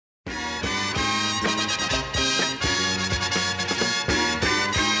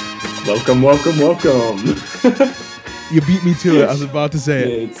Welcome. You beat me to it. I was about to say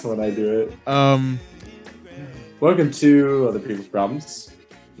it. It's when I do it. Welcome to Other People's Problems.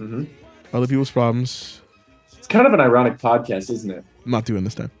 Other people's problems. It's kind of an ironic podcast, isn't it? I'm not doing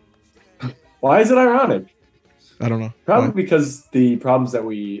this time. Why is it ironic? I don't know. Probably Why? because the problems that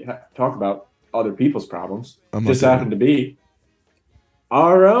we talk about, other people's problems, I'm not just doing happen to be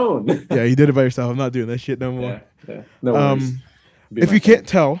our own. Yeah, you did it by yourself. I'm not doing that shit no more. Yeah. No worries. If you can't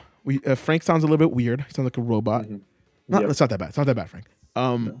tell, Frank sounds a little bit weird. He sounds like a robot. Yep. It's not that bad. It's not that bad, Frank.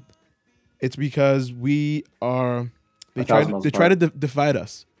 No. It's because we are. They 1,000 try miles to apart. divide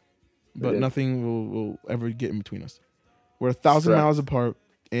us, but did. nothing will ever get in between us. We're 1,000 Correct. miles apart,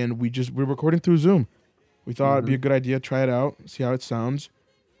 and we're recording through Zoom. We thought it'd be a good idea. Try it out, see how it sounds.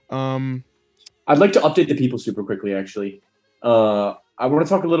 I'd like to update the people super quickly, actually. I want to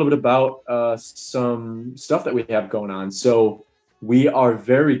talk a little bit about some stuff that we have going on. So we are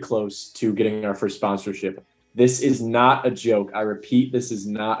very close to getting our first sponsorship. This is not a joke. I repeat, this is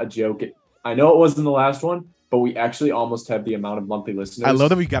not a joke. I know it wasn't the last one, but we actually almost have the amount of monthly listeners. I love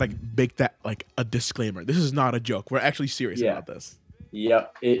that we gotta make that like a disclaimer. This is not a joke. We're actually serious about this.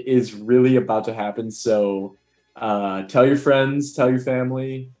 Yep, it is really about to happen. So tell your friends, tell your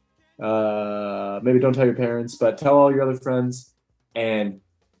family. Maybe don't tell your parents, but tell all your other friends and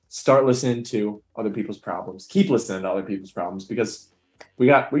start listening to other people's problems. Keep listening to other people's problems because we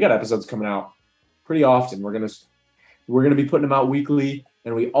got episodes coming out pretty often. We're gonna be putting them out weekly,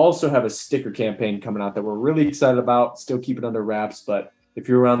 and we also have a sticker campaign coming out that we're really excited about. Still keep it under wraps, but if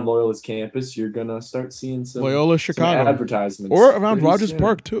you're around Loyola's campus, you're gonna start seeing some Loyola, Chicago, advertisements, or around pretty Rogers soon.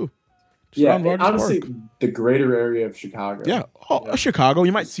 Park too. Just Yeah, around Rogers honestly, Park. the greater area of Chicago. Yeah, Chicago.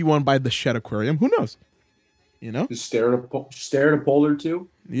 You might see one by the Shed Aquarium. Who knows? You know? Just stare at a pole or two.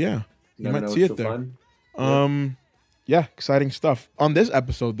 Yeah, you Never might know see what it you'll there. find. Yeah, exciting stuff. On this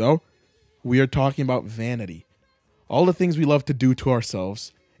episode, though, we are talking about vanity, all the things we love to do to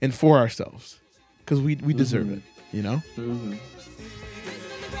ourselves and for ourselves, because we deserve it. You know? Mhm.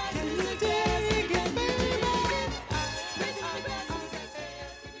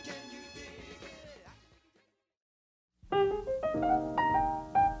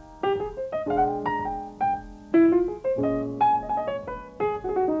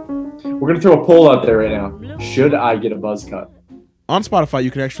 We're gonna throw a poll out there right now. Should I get a buzz cut? On Spotify, you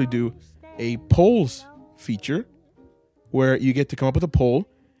can actually do a polls feature where you get to come up with a poll,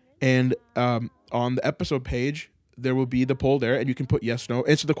 and on the episode page there will be the poll there, and you can put yes, no,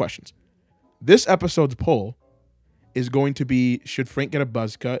 answer the questions. This episode's poll is going to be: should Frank get a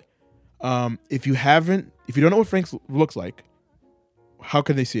buzz cut? If you don't know what Frank looks like, how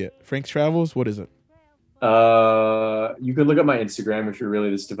can they see it? Frank's Travels. What is it? You could look up my Instagram if you're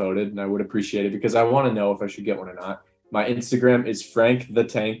really this devoted, and I would appreciate it because I want to know if I should get one or not. My Instagram is Frank the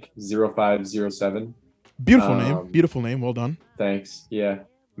Tank 0507. Beautiful name. Well done. Thanks. Yeah,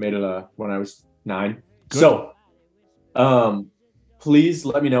 made it when I was 9. Good. So, please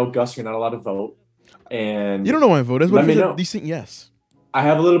let me know, Gus. You're not allowed to vote, and You don't know what my vote is. Let What me if it's know. a decent yes? I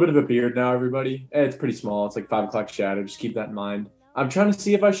have a little bit of a beard now, everybody. It's pretty small. It's like 5 o'clock shadow. Just keep that in mind. I'm trying to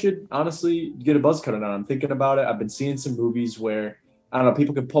see if I should honestly get a buzz cut or not. I'm thinking about it. I've been seeing some movies where, I don't know,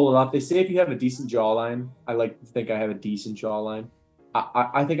 people can pull it off. They say if you have a decent jawline, I like to think I have a decent jawline.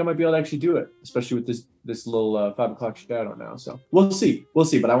 I think I might be able to actually do it, especially with this little 5 o'clock shadow now. So we'll see.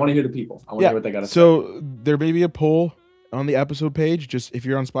 But I want to hear the people. I want to hear what they got to say. So there may be a poll on the episode page. Just if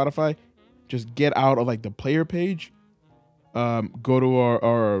you're on Spotify, just get out of like the player page. Go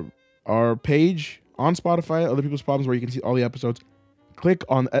to our page on Spotify, Other People's Problems, where you can see all the episodes. Click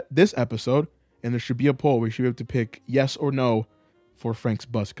on this episode, and there should be a poll where you should be able to pick yes or no for Frank's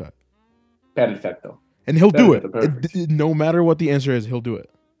buzz cut. Perfecto. And he'll do it. Perfect. No matter what the answer is, he'll do it.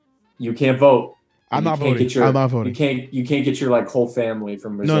 You can't vote. I'm You not can't voting. get your- I'm not voting. You can't get your like whole family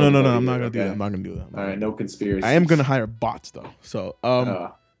from Brazil. No. to vote I'm not either, gonna do okay? that. I'm not gonna do that. All right, no conspiracy. I am gonna hire bots though. So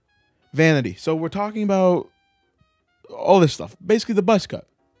vanity. So we're talking about all this stuff. Basically, the buzz cut.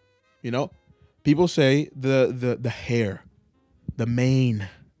 You know, people say the hair, the mane,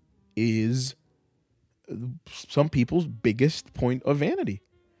 is some people's biggest point of vanity.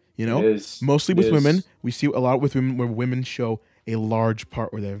 You know, It is. mostly It with is. women. We see a lot with women where women show a large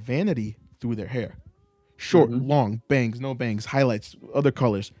part of their vanity through their hair. Short, long, bangs, no bangs, highlights, other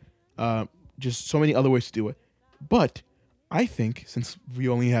colors. Just so many other ways to do it. But I think, since we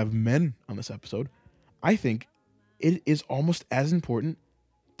only have men on this episode, I think it is almost as important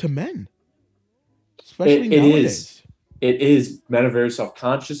to men. Especially It nowadays. is. It is. Men are very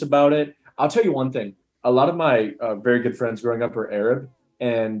self-conscious about it. I'll tell you one thing. A lot of my very good friends growing up are Arab,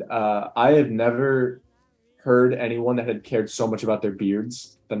 and I have never heard anyone that had cared so much about their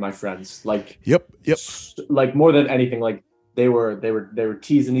beards than my friends. Like, Yep. like more than anything, like they were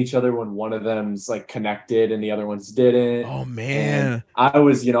teasing each other when one of them's like connected and the other ones didn't. Oh And man. I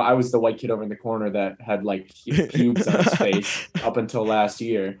was, I was the white kid over in the corner that had like pubes on his face up until last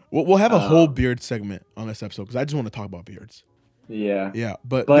year. We'll have a whole Um, beard segment on this episode because I just want to talk about beards. yeah. Yeah,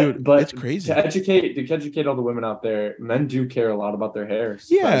 but dude, But it's crazy. to educate all the women out there, men do care a lot about their hair,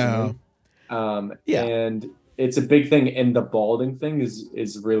 Yeah. surprisingly. Yeah. And it's a big thing, and the balding thing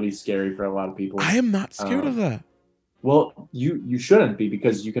is really scary for a lot of people. I am not scared of Um, that. well, you shouldn't be,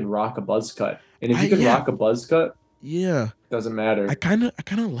 because you can rock a buzz cut, and if you can Yeah. rock a buzz cut, Yeah. doesn't matter. I kind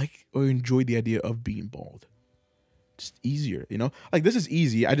of like or enjoy the idea of being bald. Just easier, you know? Like this is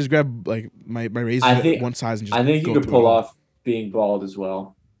easy. I just grab like my razor I think one size and just I think go you could through pull it all. off being bald as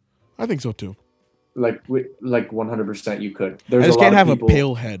well. I think so too. Like 100% you could. I There's just a lot can't of have people. a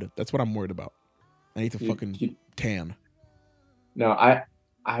pale head. That's what I'm worried about. I need to you- fucking you- tan. No,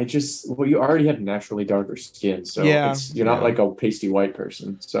 I just, well, you already have naturally darker skin, so Yeah, you're not yeah. like a pasty white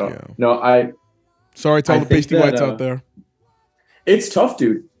person. So Yeah. no, Sorry to all I the think pasty that, whites out there. it's tough,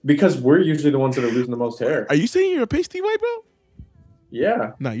 dude, because we're usually the ones that are losing the most hair. Are you saying you're a pasty white, bro?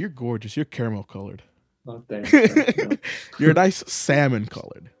 Yeah. No, you're gorgeous. You're caramel colored. Oh, thanks. You're a nice salmon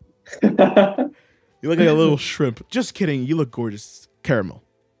colored. You look like a little shrimp. Just kidding. You look gorgeous. Caramel.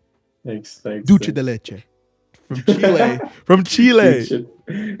 Thanks. Dulce de leche. From Chile. From Chile.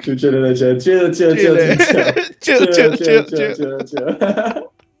 Chill.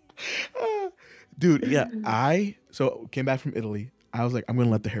 Dude, yeah, so came back from Italy. I was like, I'm gonna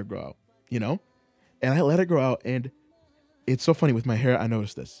let the hair grow out, you know? And I let it grow out, and it's so funny with my hair, I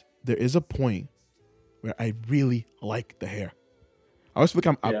noticed this. There is a point where I really like the hair. I always feel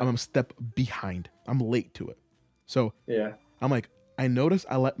like I'm a step behind. I'm late to it. So Yeah. I'm like, I noticed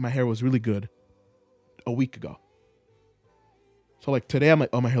my hair was really good a week ago. So like today I'm like,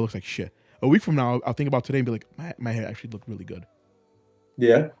 oh, my hair looks like shit. A week from now, I'll think about today and be like, my hair actually looked really good.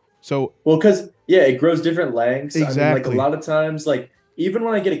 Yeah. So Well, because it grows different lengths. I mean, like Exactly. a lot of times, like even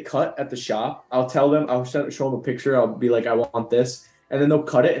when I get a cut at the shop, I'll tell them, I'll show them a picture. I'll be like, I want this, and then they'll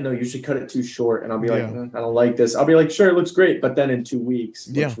cut it, and they'll usually cut it too short, and I'll be like, Yeah. I don't like this. I'll be like, sure, it looks great, but then in 2 weeks,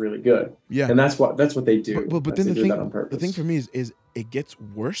 it looks Yeah. really good, yeah. and that's what they do. But then They the do that on purpose. thing for me is it gets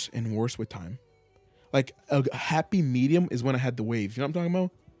worse and worse with time. Like a happy medium is when I had the waves. You know what I'm talking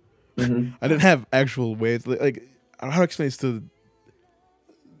about? Mhm. I didn't have actual waves. Like I don't know how to explain this to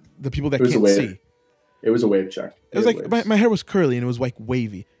the people that It was a can't wave. see. It was a wave check. It was like my hair was curly and it was like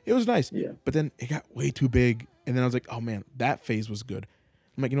wavy. It was nice. Yeah. But then it got way too big. And then I was like, oh man, that phase was good.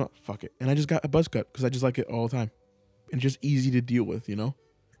 I'm like, you know what? Fuck it. And I just got a buzz cut because I just like it all the time. And just easy to deal with, you know?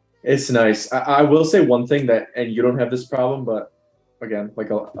 It's nice. I will say one thing that, and you don't have this problem, but again, like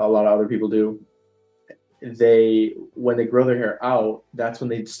a lot of other people do, when they grow their hair out, that's when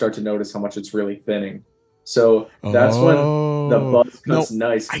they start to notice how much it's really thinning. So that's when the buzz cut's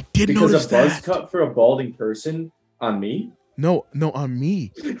nice. I did because notice a buzz that. cut for a balding person on me. No, on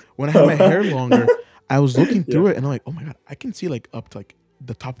me. When I had my hair longer, I was looking through it and I'm like, oh my God, I can see like up to like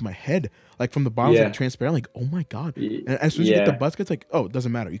the top of my head. Like from the bottom, it's like transparent. Like, oh my God. And as soon as you get the buzz cut, it's like, oh, it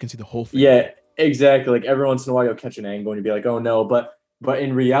doesn't matter. You can see the whole thing. Yeah, exactly. Like every once in a while you'll catch an angle and you'll be like, oh no. But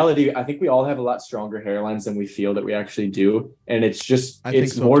in reality, I think we all have a lot stronger hairlines than we feel that we actually do. And it's just,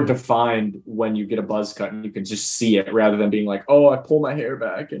 it's so more too. defined when you get a buzz cut and you can just see it rather than being like, oh, I pull my hair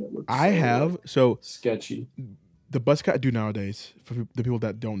back and it looks so sketchy. the buzz cut I do nowadays, for the people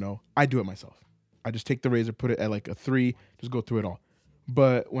that don't know, I do it myself. I just take the razor, put it at like a 3, just go through it all.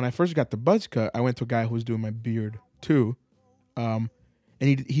 But when I first got the buzz cut, I went to a guy who was doing my beard too. And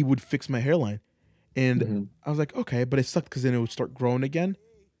he would fix my hairline. And I was like, okay, but it sucked because then it would start growing again,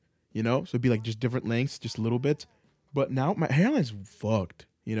 you know? So it'd be like just different lengths, just little bits. But now my hairline's fucked,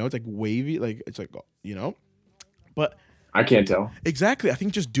 you know? It's like wavy, like it's like, you know? But I can't tell. exactly, I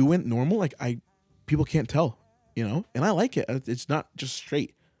think just doing normal, like people can't tell, you know? And I like it. It's not just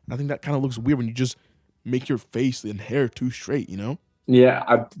straight. I think that kind of looks weird when you just make your face and hair too straight, you know?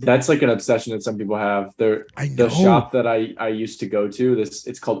 Yeah, that's like an obsession that some people have. The shop that I used to go to,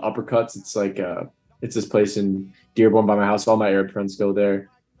 it's called Uppercuts. It's like it's this place in Dearborn by my house. All my Arab friends go there,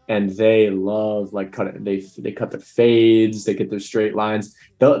 and they love like cutting. They cut their fades. They get their straight lines.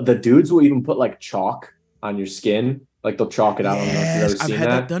 The dudes will even put like chalk on your skin. Like they'll chalk it out. I don't know if you've ever seen I've had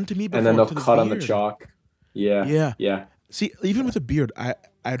that done to me before. And then they'll to the cut on the beard. chalk. Yeah. See, even with a beard,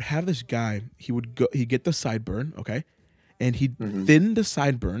 I'd have this guy. He'd get the sideburn, okay, and he'd thin the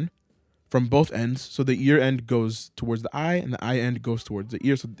sideburn from both ends, so the ear end goes towards the eye, and the eye end goes towards the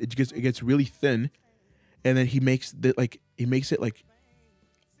ear. So it gets really thin, and then he makes it like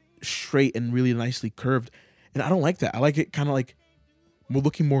straight and really nicely curved. And I don't like that. I like it kind of like more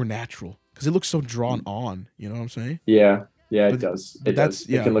looking more natural because it looks so drawn on. You know what I'm saying? Yeah, yeah, it But does. but It that's does.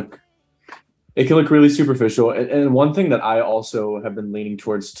 yeah. It can look really superficial. And one thing that I also have been leaning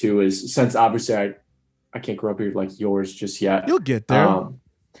towards too is, since obviously I can't grow a beard like yours just yet. You'll get there.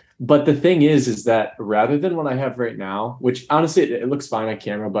 But the thing is that rather than what I have right now, which honestly it looks fine on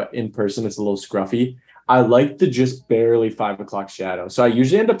camera, but in person it's a little scruffy. I like the just barely 5 o'clock shadow. So I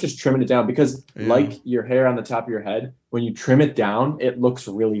usually end up just trimming it down because, Yeah. like your hair on the top of your head, when you trim it down, it looks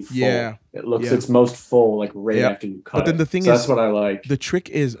really full. Yeah. It looks Yeah. its most full like right Yep. after you cut But then it. the thing So is, that's what I like. the trick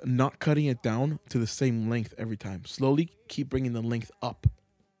is not cutting it down to the same length every time. Slowly keep bringing the length up.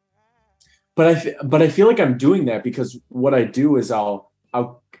 But I feel like I'm doing that because what I do is I'll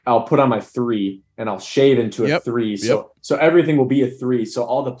put on my 3 and I'll shave into a Yep. 3. So everything will be a 3. So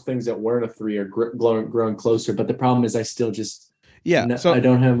all the things that weren't a 3 are growing closer. But the problem is I still just So I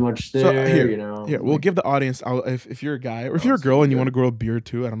don't have much there. so here, you know. here we'll give the audience. If you're a guy or if you're a girl and you want to grow a beard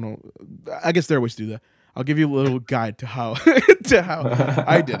too, I don't know. I guess there are ways to do that. I'll give you a little guide to how to how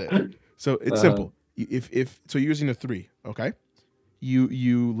I did it. So it's simple. If so, you're using a 3, okay?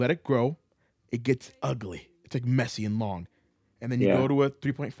 You let it grow. It gets ugly. It's like messy and long, and then you go to a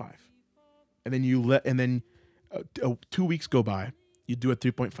 3.5, and then 2 weeks go by. You do a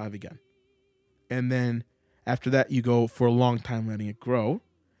 3.5 again, and then after that you go for a long time letting it grow,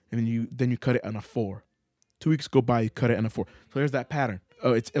 and then you cut it on a 4. 2 weeks go by, you cut it on a 4. So there's that pattern.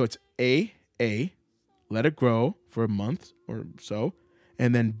 It's A, let it grow for a month or so,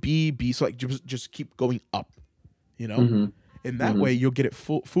 and then B. So like just keep going up, you know. Mm-hmm. And that way you'll get it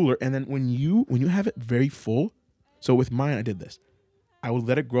fuller. And then when you have it very full, so with mine I did this. I would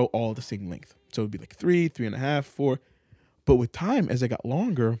let it grow all the same length. So it'd be like 3, 3.5, 4. But with time, as it got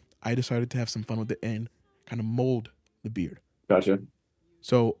longer, I decided to have some fun with it and kind of mold the beard. Gotcha.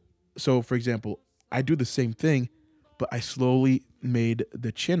 So for example, I do the same thing, but I slowly made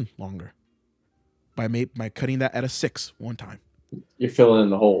the chin longer by cutting that at a 6 one time. You're filling in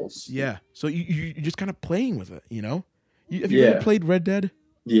the holes. Yeah. So you're just kind of playing with it, you know? Have you ever played Red Dead?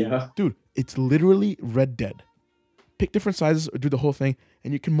 Yeah. Dude, it's literally Red Dead. Pick different sizes or do the whole thing,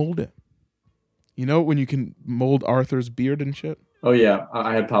 and you can mold it. You know when you can mold Arthur's beard and shit? Oh, yeah.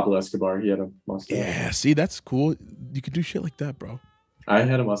 I had Pablo Escobar. He had a mustache. Yeah, see, that's cool. You can do shit like that, bro. I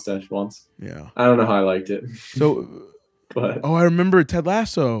had a mustache once. Yeah. I don't know how I liked it. So, but I remember Ted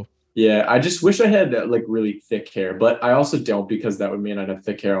Lasso. Yeah, I just wish I had like really thick hair, but I also don't because that would mean I'd have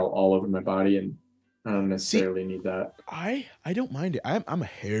thick hair all over my body, and I don't necessarily need that. I don't mind it. I'm a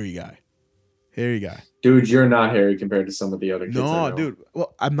hairy guy. Hairy guy. Dude, you're not hairy compared to some of the other kids. No, dude.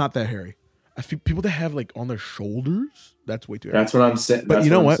 Well, I'm not that hairy. I feel people that have like on their shoulders, that's way too hairy. That's what I'm saying. But you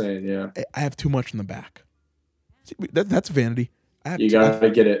know what? Saying, yeah. I have too much in the back. See, that's vanity. You gotta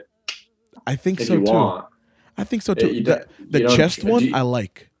get it. I think so too. Want. I think so too. The chest one, I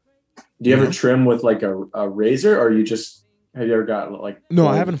like. Do you ever trim with like a razor, or you just have you ever got like? No,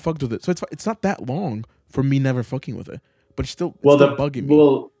 I haven't fucked with it. So it's not that long for me never fucking with it, but it's still bugging me.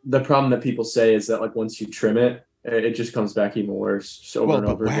 Well, the problem that people say is that like once you trim it, it just comes back even worse. Over and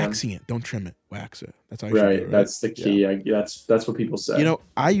over waxing again. It, don't trim it, wax it. That's how you right. should do it, right? That's the key. Yeah. That's what people say. You know,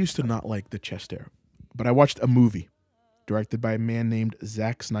 I used to not like the chest hair, but I watched a movie directed by a man named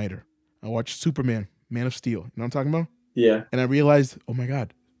Zack Snyder. I watched Superman, Man of Steel. You know what I'm talking about? Yeah. And I realized, oh my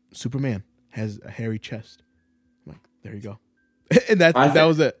God, Superman has a hairy chest. I'm like, there you go. And that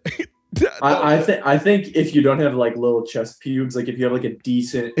was it. I think if you don't have like little chest pubes, like if you have like a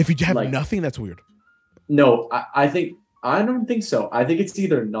decent, if you have like, nothing, that's weird. No, I don't think so. I think it's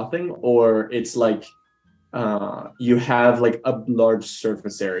either nothing or it's like you have like a large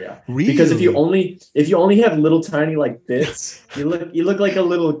surface area. Really? Because if you only have little tiny like bits, you look like a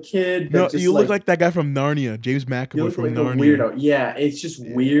little kid. No, you look like that guy from Narnia, James McAvoy from Narnia. Weirdo. Yeah, it's just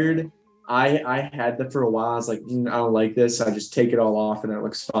weird. I had that for a while. I was like, I don't like this. I just take it all off and it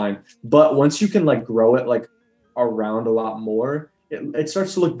looks fine. But once you can like grow it like around a lot more, it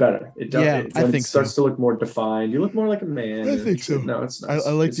starts to look better. It does. Yeah, I think it starts to look more defined. You look more like a man. I think so. No, it's nice.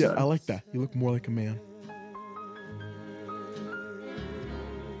 I like I like that. You look more like a man.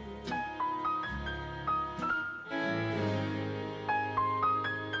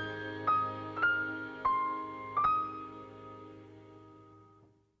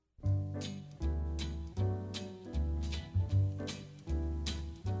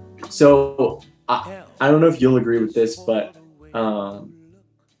 So I don't know if you'll agree with this, but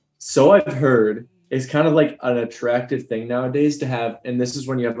so I've heard it's kind of like an attractive thing nowadays to have, and this is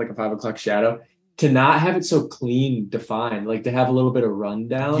when you have like a 5 o'clock shadow, to not have it so clean defined, like to have a little bit of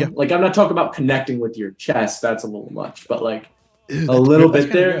rundown. Yeah. Like I'm not talking about connecting with your chest, that's a little much, but like a little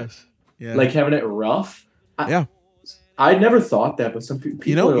bit there, like having it rough. Yeah. I never thought that, but some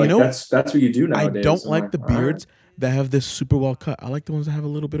people are like, that's what you do I nowadays. don't I'm like the all right. beards that have this super well cut. I like the ones that have a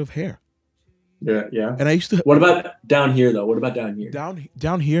little bit of hair. Yeah. And I used to. What about down here though? What about down here?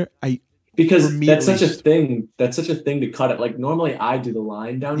 Down here, Because for me that's at such a least, thing. That's such a thing to cut it. Like normally I do the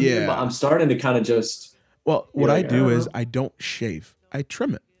line down here, but Yeah. I'm starting to kind of just Well, be what I like, do is oh, I don't shave. I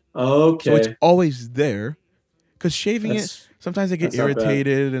trim it. So it's okay, always there. Because shaving it, that's sometimes I get that's not bad.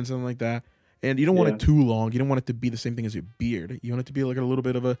 irritated and something like that. And you don't want Yeah, it too long. You don't want it to be the same thing as your beard. You want it to be like a little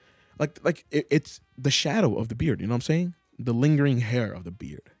bit of a, it's the shadow of the beard. You know what I'm saying? The lingering hair of the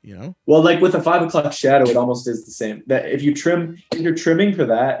beard. You know? well, like with a 5 o'clock shadow, it almost is the same. That if you're trimming for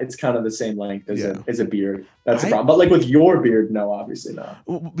that, it's kind of the same length as Yeah. a beard. That's the I problem. But like with your beard, no, obviously not.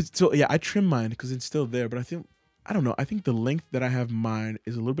 So yeah, I trim mine because it's still there. But I don't know. I think the length that I have mine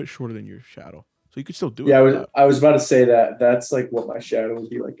is a little bit shorter than your shadow. So you could still do it. Yeah, Like that. I was about to say that. That's like what my shadow would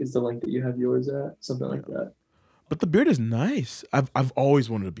be like. Is the length that you have yours at something like that? But the beard is nice. I've always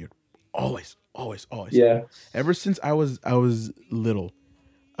wanted a beard. Always. Yeah, Ever since I was little.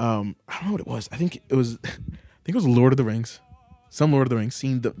 I don't know what it was. I think it was Lord of the Rings. Some Lord of the Rings.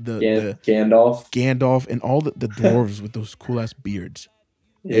 Seeing the Gandalf and all the dwarves with those cool ass beards.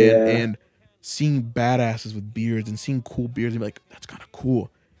 Yeah, And seeing badasses with beards and seeing cool beards and be like, that's kind of cool.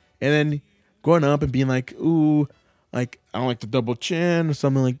 And then growing up and being like, ooh, like I don't like the double chin or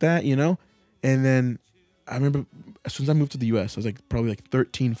something like that, you know? And then I remember as soon as I moved to the US, I was like probably like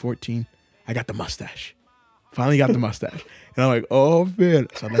 13, 14, I got the mustache. Finally got the mustache. And I'm like, oh man.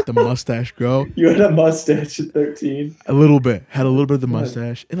 So I let the mustache grow. you had a mustache at 13. A little bit. Had a little bit of the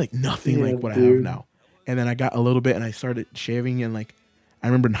mustache. And like nothing Yeah, like what I dude. have now. And then I got a little bit and I started shaving and like I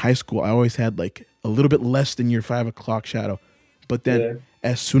remember in high school I always had like a little bit less than your 5 o'clock shadow. But then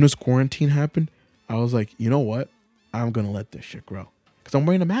as soon as quarantine happened, I was like, you know what? I'm gonna let this shit grow. Because I'm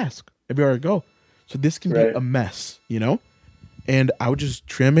wearing a mask everywhere I go. So this can be a mess, you know? And I would just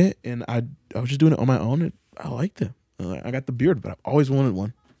trim it and I was just doing it on my own and I liked it. I got the beard, but I've always wanted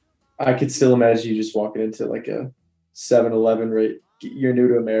one. I could still imagine you just walking into like a 7-Eleven, right? You're new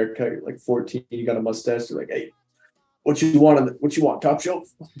to America, you're like 14, you got a mustache, you're like, hey, what you want, top shelf?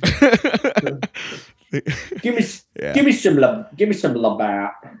 give me some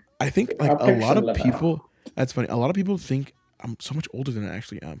LaBatt. I think like a lot of people, that's funny. A lot of people think I'm so much older than I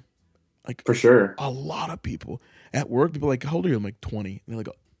actually am. Like For sure. a lot of people at work, people are like, how old are you? I'm like 20. And they're like,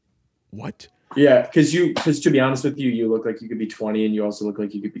 what? Yeah, because to be honest with you, you look like you could be 20 and you also look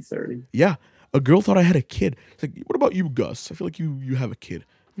like you could be 30. Yeah. A girl thought I had a kid. It's like, what about you, Gus? I feel like you have a kid.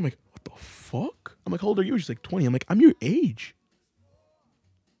 I'm like, what the fuck? I'm like, how old are you? She's like 20. I'm like, I'm your age.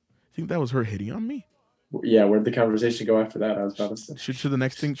 I think that was her hitting on me. Yeah, where'd the conversation go after that? I was about to say. Should the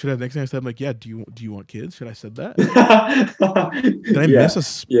next thing I said, I'm like, yeah, do you want kids? Should I said that? Did I miss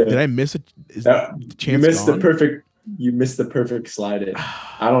a Did I miss a is the chance you missed gone? You missed the perfect slide in.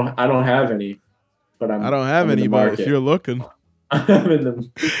 I don't have any, but I don't have any, but if you're looking, I'm in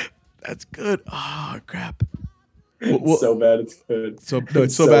them. That's good. Oh crap. It's so bad it's good.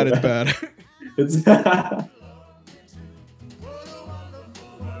 It's so bad it's bad. It's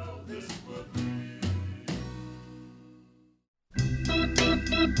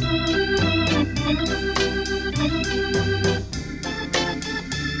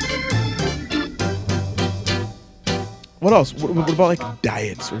What else? What about like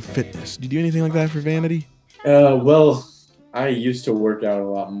diets or fitness? Do you do anything like that for vanity? well, I used to work out a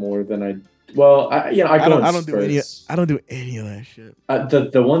lot more than I. Well, I go in I don't spurts. do any of that shit.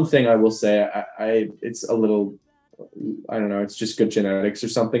 The one thing I will say, I it's a little, I don't know, it's just good genetics or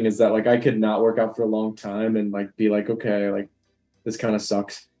something. Is that like I could not work out for a long time and like be like, okay, like this kind of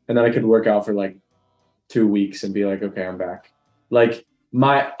sucks, and then I could work out for like 2 weeks and be like, okay, I'm back. Like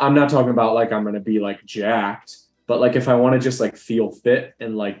I'm not talking about like I'm gonna be like jacked, but like if I want to just like feel fit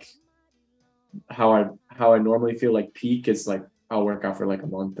and like how I normally feel like peak is like I'll work out for like a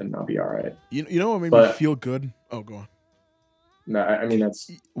month and I'll be all right. You know what made me feel good? Oh, go on. No, I mean that's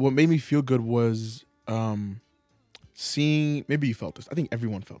what made me feel good was seeing, maybe you felt this. I think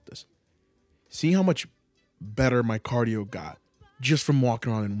everyone felt this. Seeing how much better my cardio got just from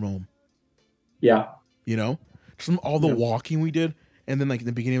walking around in Rome. Yeah. You know? Just from all the walking we did. And then like in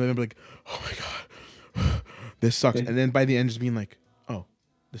the beginning I remember like, oh my God, this sucks. And then by the end just being like, oh,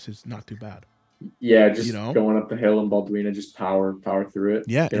 this is not too bad. Yeah, just going up the hill in Balduina, just power through it.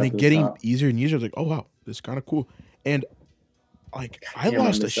 Yeah, and then getting easier and easier. Like, oh wow, this is kind of cool. And like, I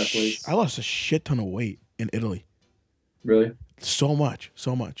lost a shit ton of weight in Italy. Really? So much.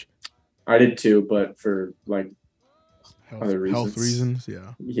 I did too, but for like other reasons. Health reasons,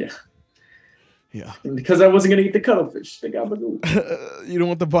 yeah. Yeah. Because I wasn't gonna eat the cuttlefish. The gabagool. You don't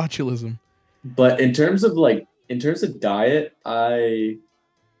want the botulism. But in terms of diet, I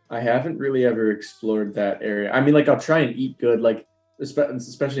haven't really ever explored that area. I mean, like I'll try and eat good, like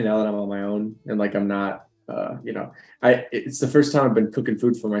especially now that I'm on my own and like I'm not, it's the first time I've been cooking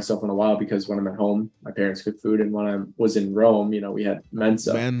food for myself in a while because when I'm at home, my parents cook food, and when I was in Rome, we had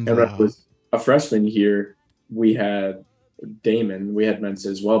Mensa, and when I Mensa. was a freshman here, we had we had Mensa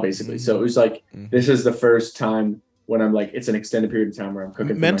as well, basically. So it was like this is the first time when I'm like it's an extended period of time where I'm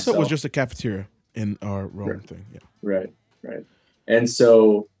cooking for Mensa was myself. just a cafeteria in our Rome Right, thing. Yeah. right, right. And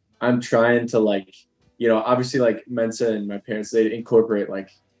so I'm trying to like, obviously like Mensa and my parents, they incorporate like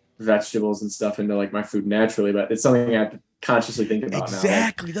vegetables and stuff into like my food naturally, but it's something I have to consciously think about now.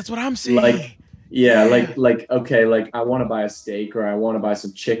 Exactly. That's what I'm saying. Like, yeah, Yeah. okay, like I want to buy a steak or I want to buy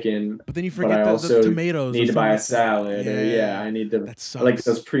some chicken, But then you but I forget the also tomatoes or need to something buy a like that. salad or Yeah. I need to, That I like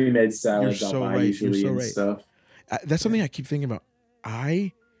those sucks. pre-made You're salads I'll so buy right. You're usually so and right. stuff. That's something I keep thinking about.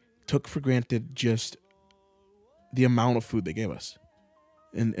 I took for granted just the amount of food they gave us,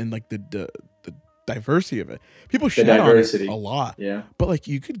 and like the diversity of it. People The shat on it diversity. a lot, Yeah. but like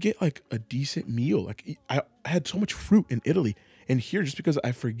you could get like a decent meal. Like I had so much fruit in Italy, and here just because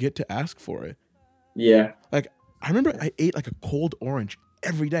I forget to ask for it. Yeah. Like I remember I ate like a cold orange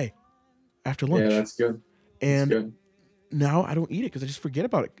every day after Yeah, lunch, that's good. That's and good. now I don't eat it because I just forget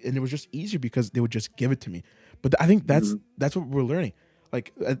about it, and it was just easier because they would just give it to me. But I think Mhm. that's what we're learning.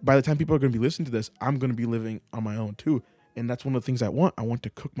 Like by the time people are going to be listening to this, I'm going to be living on my own too, and that's one of the things I want. I want to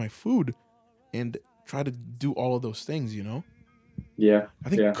cook my food and try to do all of those things. Yeah. I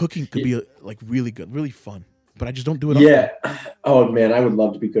think Yeah. cooking could be like really good, really fun, but I just don't do it often. Yeah. Oh man, I would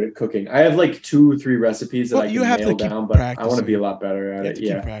love to be good at cooking. I have like 2 or 3 recipes that Well, I you can have to nail keep down, but I want to be a practicing. lot better at You have it. to keep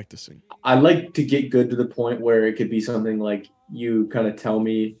Yeah. practicing. I like to get good to the point where it could be something like you kind of tell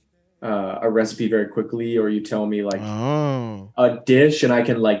me a recipe very quickly, or you tell me like Oh. a dish and I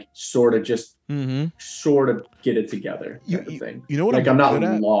can like Mm-hmm. sort of get it together You, kind of you thing. you know what Like I'm I'm not good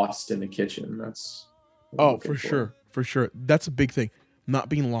at? lost in the kitchen. That's what I'm Oh, looking for for. sure, for sure. That's a big thing. Not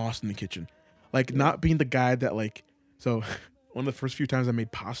being lost in the kitchen, like Yeah. not being the guy that like. So, one of the first few times I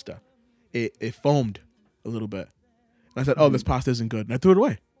made pasta, it foamed a little bit, and I said, "Oh, this Mhm. pasta isn't good," and I threw it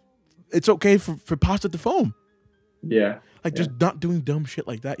away. It's okay for pasta to foam. Yeah. Like Yeah. just not doing dumb shit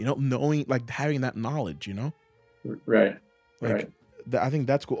like that. Knowing like having that knowledge. Right. Like Right. I think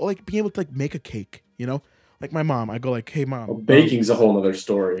that's cool. Or, like being able to like make a cake. Like my mom, I go like, "Hey, Well, mom, baking's a whole nother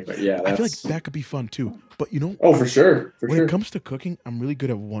story, but yeah, I feel like that's that could be fun too." But oh for sure, for when it sure. comes to cooking, I'm really good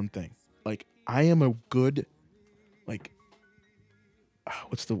at one thing. Like I am a good, like,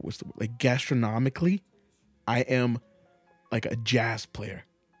 what's the like gastronomically, I am like a jazz player.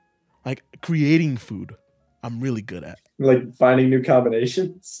 Like creating food, I'm really good at. Like finding new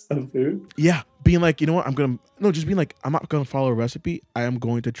combinations of food. Yeah, being like, you know what, just being like, I'm not gonna follow a recipe. I am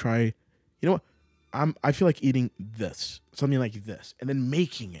going to try. You know what? I feel like eating this, something like this, and then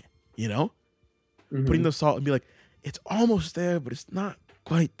making it. Putting Hmm. the salt and be like, it's almost there, but it's not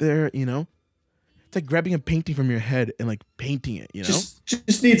quite there. It's like grabbing a painting from your head and like painting it. Just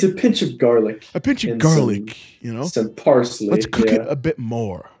needs a pinch of garlic A pinch of and garlic. some parsley. Let's cook it Yeah. a bit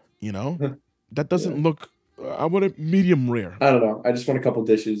more. That doesn't Yeah. look. I want it medium rare. I don't know. I just want a couple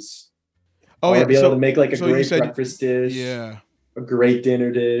dishes. I Oh want to yeah, be able to make like a so you great said, breakfast dish, yeah, a great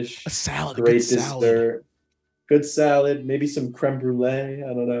dinner dish, a good great salad, dessert, good salad, maybe some creme brulee. I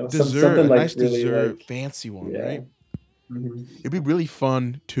don't know. dessert, Something a like nice really dessert, like fancy one, yeah. right? Hmm. It'd be really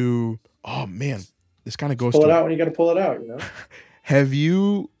fun to. Oh man, this kind of Just goes pull it to. out when you got to pull it out. Have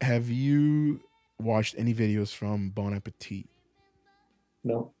you watched any videos from Bon Appetit?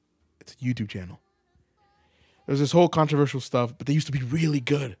 No. It's a YouTube channel. There's this whole controversial stuff, but they used to be really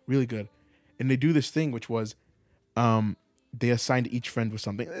good, really good. And they do this thing, which was, they assigned each friend with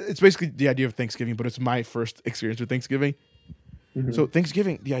something. It's basically the idea of Thanksgiving, but it's my first experience with Thanksgiving. Hmm. So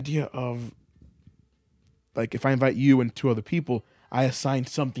Thanksgiving, the idea of, like, if I invite you and 2 other people, I assign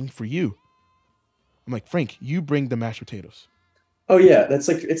something for you. I'm like, Frank, you bring the mashed potatoes. Oh yeah, that's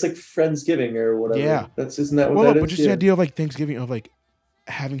like it's like Friendsgiving or Yeah. whatever. That's isn't that what Well, no, that but is? just the Yeah. idea of like Thanksgiving of like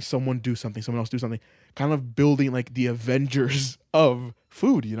having someone do something, someone else do something, kind of building like the Avengers of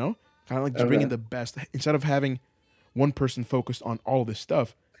food, kind of like just bringing Okay. the best instead of having one person focused on all this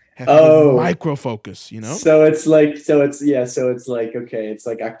stuff, have people Oh, micro focus. so it's like okay, it's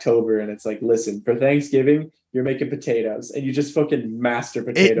like October and it's like listen, for Thanksgiving, you're making potatoes and you just fucking master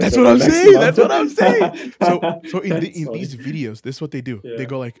potatoes That's what over the I'm next saying. That's what I'm saying. So, month. so in That's in funny. these videos, this is what they do. They Yeah.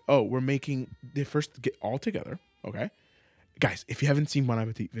 go like, oh, we're making. They first get all together. Okay, guys, if you haven't seen Bon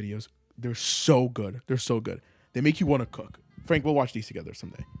Appetit videos, they're so good. They're so good. They make you want to cook. Frank, we'll watch these together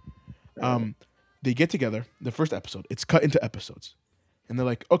someday. All right. They get together. The first episode, it's cut into episodes, And they're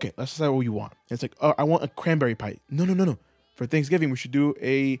like, okay, let's decide what you want. And it's like, oh, I want a cranberry pie. No. For Thanksgiving, we should do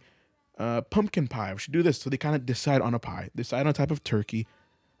a pumpkin pie. We should do this. So they kind of decide on a pie. Decide on a type of turkey.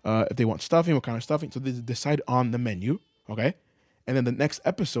 If they want stuffing, what kind of stuffing. So they decide on the menu, okay? And then the next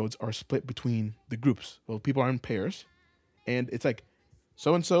episodes are split between the groups. Well, people are in pairs. And it's like,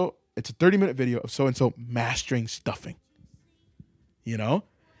 so-and-so, it's a 30-minute video of so-and-so mastering stuffing. You know?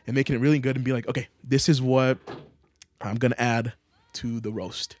 And making it really good and be like, okay, this is what I'm going to add to the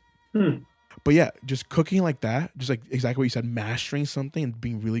roast. But yeah, just cooking like that, just like exactly what you said, mastering something and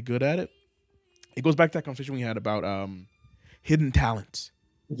being really good at it. It goes back to that conversation we had about hidden talents.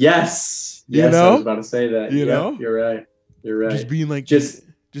 Yes. You Yes, know? I was about to say that. You know? You're right. You're right. Just being like, just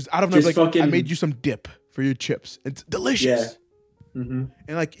out of nowhere, like, fucking, I made you some dip for your chips. It's delicious. Yeah. Mm-hmm.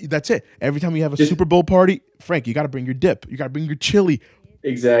 And like, that's it. Every time you have a Super Bowl party, Frank, you got to bring your dip. You got to bring your chili.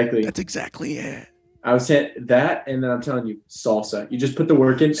 Exactly. That's exactly it. I was saying that, and then I'm telling you, salsa. You just put the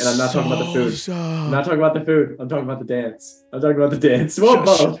work in, and I'm not talking about the food. I'm not talking about the food. I'm talking about the dance. Well,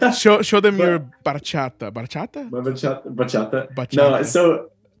 both. Show them your bachata. Bachata. No,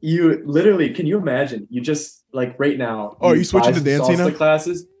 so you literally, can you imagine? You just, like, right now. Oh, are you switching to dancing now?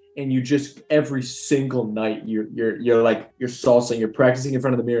 Classes, and you just, every single night, you're salsing, you're practicing in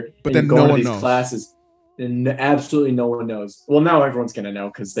front of the mirror. But then no one knows. Classes, and absolutely no one knows. Well, now everyone's going to know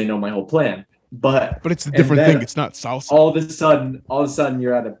because they know my whole plan. But it's a different thing. It's not salsa. All of a sudden,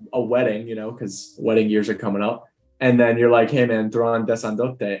 you're at a wedding, you know, because wedding years are coming up. And then you're like, hey, man, throw on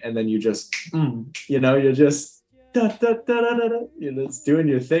Desandote. And then you just, you know, you're just, you're just doing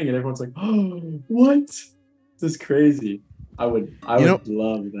your thing. And everyone's like, oh, what? This is crazy. I would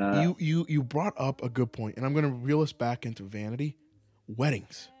love that. You brought up a good point, and I'm going to reel us back into vanity.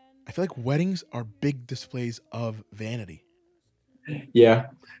 Weddings. I feel like weddings are big displays of vanity. Yeah.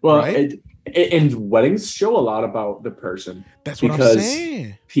 Well, right? And weddings show a lot about the person. That's what I'm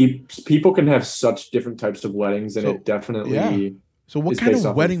saying. People can have such different types of weddings, and it definitely. Yeah. So what kind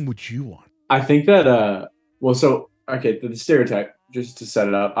of wedding would you want? I think that the stereotype, just to set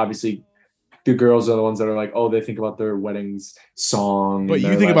it up, obviously the girls are the ones that are like, oh, they think about their wedding's song. But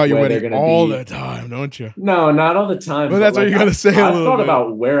you think about your wedding all the time, don't you? No, not all the time. Well, that's what you're gonna say. I thought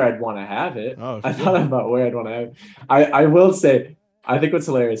about where I'd want to have it. I thought about where I'd want to have it. I will say, I think what's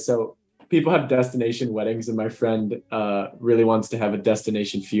hilarious. So people have destination weddings, and my friend really wants to have a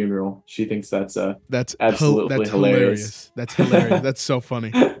destination funeral. She thinks that's absolutely hilarious. That's hilarious. That's so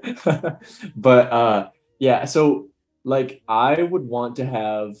funny. But yeah, so like I would want to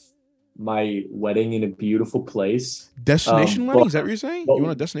have my wedding in a beautiful place. Destination wedding? Is that what you're saying? You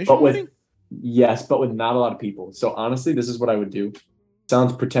want a destination wedding? Yes, but with not a lot of people. So honestly, this is what I would do.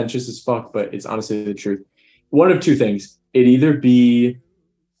 Sounds pretentious as fuck, but it's honestly the truth. One of two things. It'd either be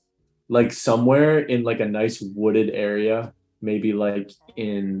like somewhere in like a nice wooded area, maybe like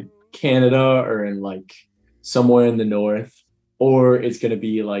in Canada or in like somewhere in the north, or it's going to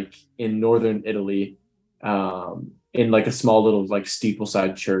be like in northern Italy, in like a small little like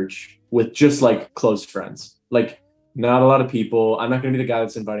steepleside church with just like close friends. Like not a lot of people. I'm not going to be the guy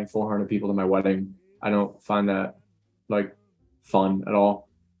that's inviting 400 people to my wedding. I don't find that like fun at all.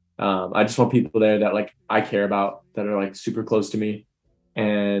 I just want people there that like I care about, that are like super close to me,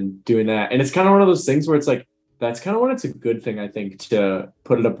 and doing that. And it's kind of one of those things where it's like, that's kind of when it's a good thing, I think, to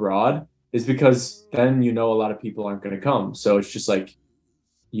put it abroad, is because then, you know, a lot of people aren't going to come. So it's just like,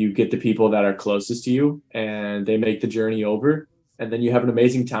 you get the people that are closest to you and they make the journey over, and then you have an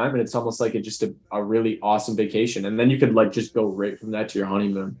amazing time. And it's almost like just a really awesome vacation. And then you could like just go right from that to your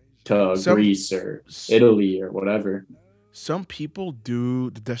honeymoon to Greece or Italy or whatever. Some people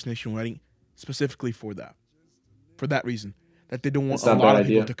do the destination wedding specifically for that reason, that they don't want a lot of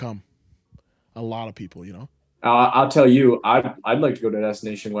people to come. A lot of people, you know. I'll tell you, I'd like to go to a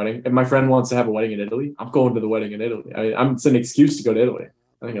destination wedding. If my friend wants to have a wedding in Italy, I'm going to the wedding in Italy. It's an excuse to go to Italy.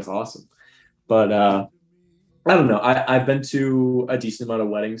 I think it's awesome. But I don't know. I've been to a decent amount of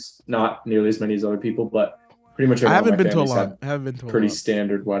weddings, not nearly as many as other people, but pretty much I haven't been to a lot. Pretty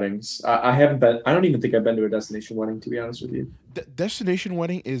standard weddings. I haven't been. I don't even think I've been to a destination wedding, to be honest with you. Destination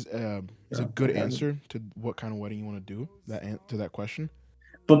wedding is a good answer to what kind of wedding you want to do. To that question.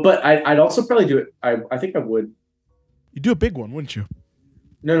 But I'd also probably do it. I think I would. You do a big one, wouldn't you?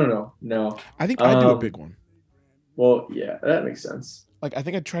 No. I think I'd do a big one. Well, yeah, that makes sense. Like, I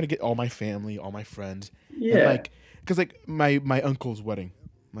think I'd try to get all my family, all my friends. Yeah. And like, because like my uncle's wedding,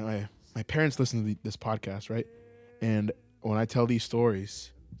 my parents listen to this podcast, right? And when I tell these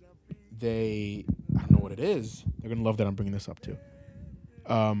stories, I don't know what it is. They're gonna love that I'm bringing this up too.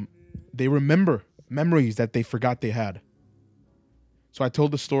 They remember memories that they forgot they had. So I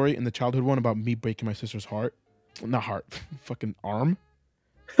told the story in the childhood one about me breaking my sister's fucking arm.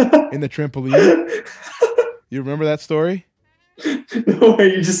 in the trampoline. You remember that story? No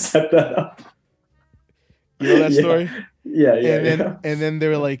way, you just set that up. You know that Yeah. story? Yeah, And then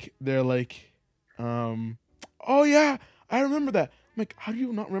they're like, oh yeah, I remember that. I'm like, how do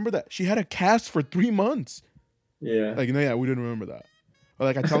you not remember that? She had a cast for 3 months. yeah. Like, no, yeah, we didn't remember that. Or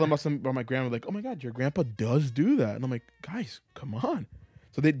like I tell them about my grandma, like, oh my god, your grandpa does do that, and I'm like, guys, come on.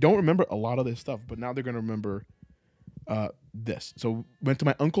 So they don't remember a lot of this stuff, but now they're gonna remember this. So went to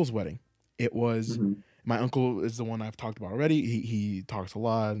my uncle's wedding. It was my uncle is the one I've talked about already. He talks a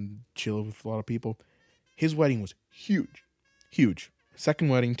lot and chill with a lot of people. His wedding was huge, huge. Second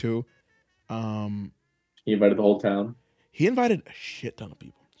wedding too. He invited the whole town. He invited a shit ton of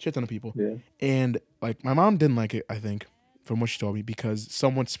people. Yeah. And like my mom didn't like it, I think, from what she told me, because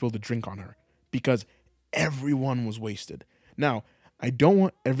someone spilled a drink on her because everyone was wasted. Now, I don't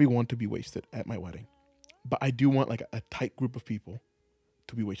want everyone to be wasted at my wedding, but I do want like a tight group of people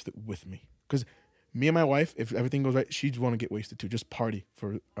to be wasted with me. Because me and my wife, if everything goes right, she'd want to get wasted too. Just party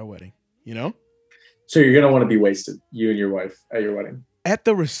for our wedding, you know? So you're gonna want to be wasted, you and your wife, at your wedding. At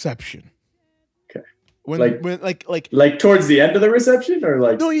the reception. Okay. When Like towards the end of the reception, or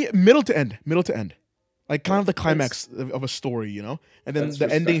like no, yeah, middle to end, like kind of the climax of a story, you know, and then the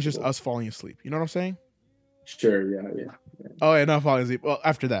ending is just us falling asleep. You know what I'm saying? Sure. Yeah. Oh yeah, not falling asleep. Well,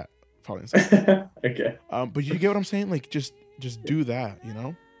 after that, falling asleep. Okay. But you get what I'm saying? Like just do that, you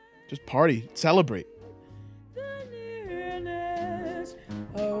know, just party, celebrate.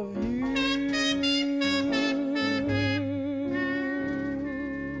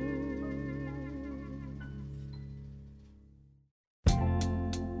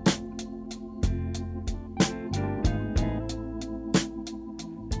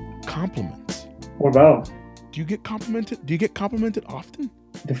 Compliments. What about them? Do you get complimented? Do you get complimented often?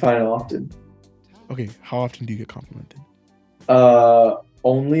 Define often. Okay, how often do you get complimented?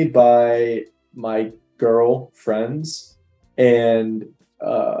 Only by my girl friends, and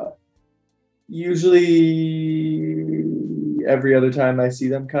usually every other time I see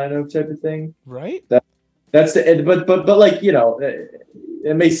them, kind of type of thing. Right. That's the but like, you know,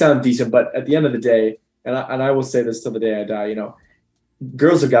 it may sound decent, but at the end of the day, and I will say this till the day I die, you know,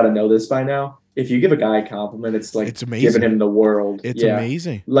 girls have got to know this by now. If you give a guy a compliment, it's like it's amazing. Giving him the world. It's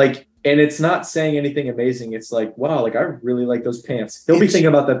amazing. Like, and it's not saying anything amazing. It's like, wow, like I really like those pants. He'll be thinking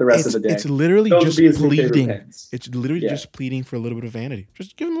about that the rest of the day. It's literally Those just pleading. It's literally just pleading for a little bit of vanity.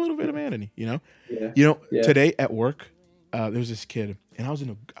 Just give him a little bit of vanity, you know? Yeah. You know, today at work, there was this kid, and I was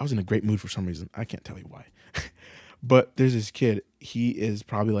in a great mood for some reason. I can't tell you why. But there's this kid. He is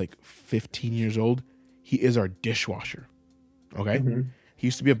probably like 15 years old. He is our dishwasher. Okay? Mm-hmm. He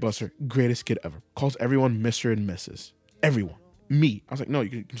used to be a busser. Greatest kid ever. Calls everyone Mr. and Mrs. Everyone. Me. I was like, no,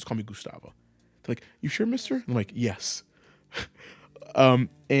 you can just call me Gustavo. They're like, you sure, mister? I'm like, yes.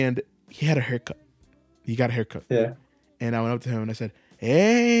 And he had a haircut. He got a haircut. Yeah. And I went up to him and I said,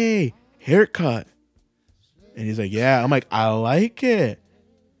 hey, haircut. And he's like, yeah. I'm like, I like it.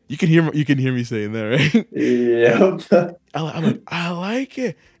 You can hear me saying that, right? Yeah. I'm like, I like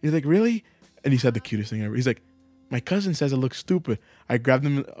it. He's like, really? And he said the cutest thing ever. He's like, my cousin says it looks stupid. I grabbed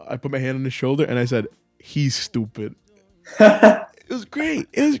him, I put my hand on his shoulder, and I said, he's stupid. It was great.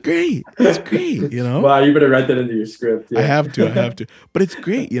 It's great, you know? Wow, you better write that into your script. Yeah. I have to. But it's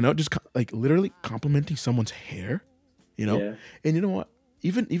great, you know? Just like literally complimenting someone's hair, you know? Yeah. And you know what?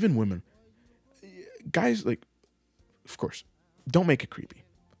 Even women, guys, like, of course, don't make it creepy.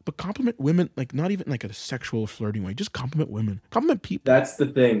 But compliment women, like not even like a sexual flirting way. Just compliment women. Compliment people. That's the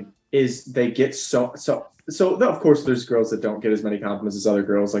thing, is they get so of course there's girls that don't get as many compliments as other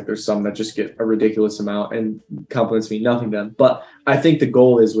girls. Like there's some that just get a ridiculous amount, and compliments mean nothing to them. But I think the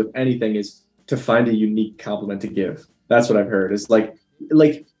goal is with anything is to find a unique compliment to give. That's what I've heard, is like,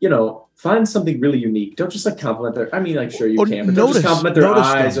 you know, find something really unique. Don't just like compliment their, I mean, like, sure you can, but don't just compliment their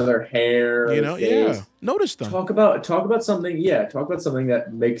eyes or their hair, or you know, face. Notice them. Talk about something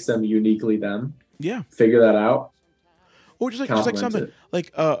that makes them uniquely them. Yeah. Figure that out. Or just like something it.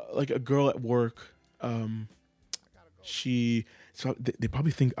 Like a girl at work, they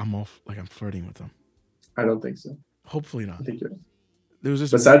probably think I'm flirting with them. I don't think so. Hopefully not. I think you're. There was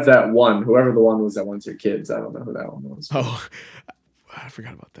this besides that one, whoever the one was that wants your kids. I don't know who that one was. Oh, I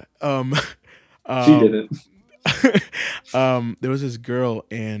forgot about that. She didn't. There was this girl,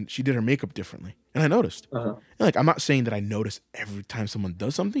 and she did her makeup differently, and I noticed. Uh-huh. And like, I'm not saying that I notice every time someone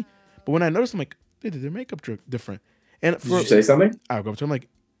does something, but when I noticed, I'm like, they did their makeup different. And did you say something? I go up to her, I'm like,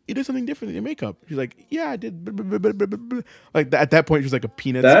 you did something different in your makeup. She's like, yeah, I did. Like at that point, she was like a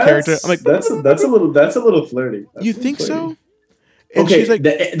Peanuts character. I'm like, that's a little flirty. You think so? And okay, she's like,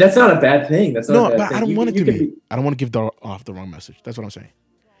 that's not a bad thing. That's not a bad thing. I don't want it to be. I don't want to give off the wrong message. That's what I'm saying.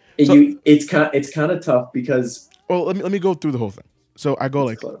 It's kind of tough because Well, let me go through the whole thing. So I go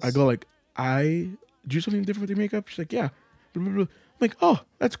it's close. I do something different with your makeup. She's like, yeah. Blah, blah, blah. I'm like, oh,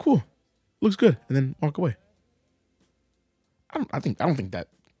 that's cool, looks good, and then walk away. I don't think that.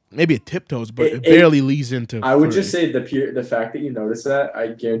 Maybe it tiptoes, but it barely leads into. I would just say the fact that you notice that, I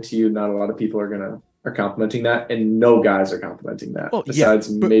guarantee you, not a lot of people are complimenting that, and no guys are complimenting that. Well,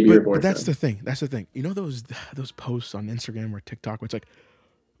 besides yeah, maybe your boyfriend. But that's the thing. That's the thing. You know those posts on Instagram or TikTok where it's like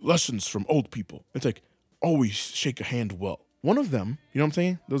lessons from old people. It's like always shake a hand well. One of them, you know what I'm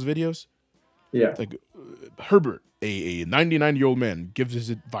saying? Those videos. Yeah. It's like Herbert, a 99-year-old man, gives his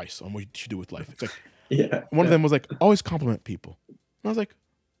advice on what you should do with life. It's like One of them was like always compliment people. And I was like,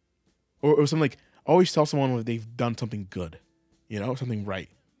 or it was something like always tell someone when they've done something good, something right.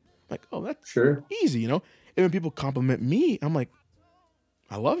 Like, oh, that's sure easy, And when people compliment me, I'm like,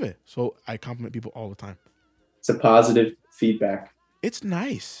 I love it. So I compliment people all the time. It's a positive feedback. It's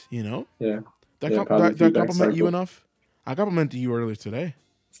nice, Yeah. Did I compliment you enough? I complimented you earlier today.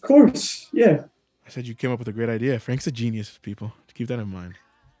 Of course, yeah. I said you came up with a great idea. Frank's a genius, people. Keep that in mind.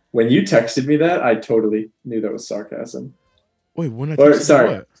 When you texted me that, I totally knew that was sarcasm. Wait, when I texted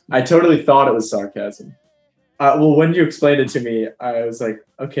you what? I totally thought it was sarcasm. Well, when you explained it to me, I was like,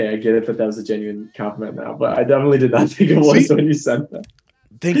 okay, I get it that was a genuine compliment now, but I definitely did not think it was when you said that.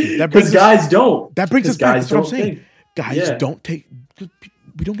 Thank you. Because guys don't. That brings us back. That's what I'm saying. Think. Guys don't take.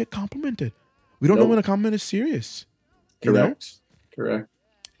 We don't get complimented. We don't know when a compliment is serious. Correct.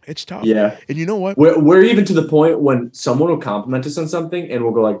 It's tough. Yeah. And you know what? We're even to the point when someone will compliment us on something and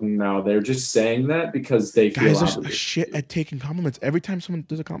we'll go like, no, they're just saying that because they feel guys are shit at taking compliments. Every time someone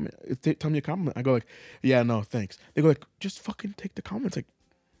does a compliment, if they tell me a compliment, I go like, yeah, no, thanks. They go like, just fucking take the comments. Like,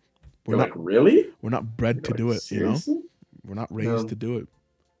 we're not really? We're not bred to do it, seriously? We're not raised to do it.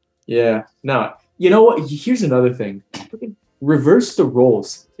 Yeah. No. You know what? Here's another thing. Reverse the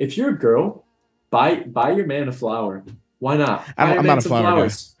roles. If you're a girl, buy your man a flower. Why not? I'm not a flower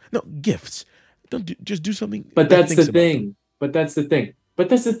guy. No, gifts. Just do something. But that's the thing.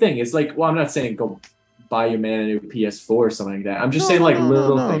 It's like, well, I'm not saying go buy your man a new PS4 or something like that. I'm just saying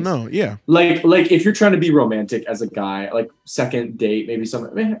little things. No, yeah. Like if you're trying to be romantic as a guy, like second date, maybe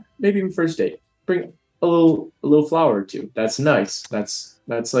even first date, bring a little flower or two. That's nice. That's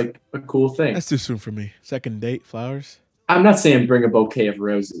like a cool thing. That's too soon for me. Second date, flowers. I'm not saying bring a bouquet of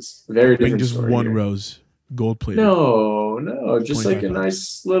roses. Very different. Just story one here. Rose. Gold plated. No, just like a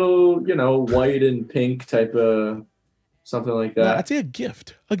nice little, white and pink type of something like that. No, I'd say a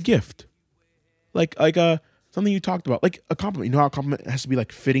gift. Like something you talked about, like a compliment. You know how a compliment has to be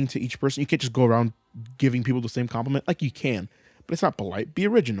like fitting to each person. You can't just go around giving people the same compliment. Like you can, but it's not polite. Be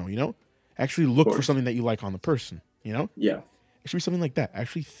original. Actually look for something that you like on the person. Yeah. It should be something like that.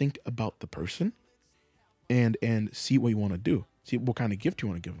 Actually think about the person, and see what you want to do. See what kind of gift you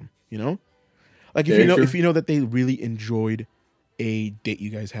want to give them. Like if you know that they really enjoyed a date you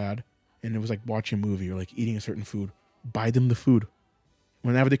guys had, and it was like watching a movie or like eating a certain food, buy them the food.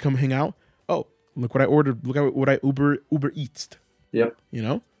 Whenever they come hang out, oh, look what I ordered. Look at what I Uber Eats. Yep.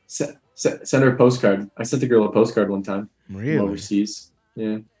 Send her a postcard. I sent the girl a postcard one time. Really? From overseas.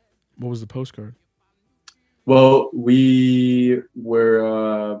 Yeah. What was the postcard? Well, we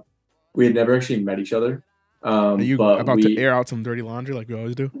had never actually met each other. Are you about to air out some dirty laundry like we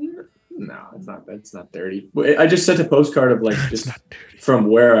always do? No, it's not. It's not dirty. I just sent a postcard of like just from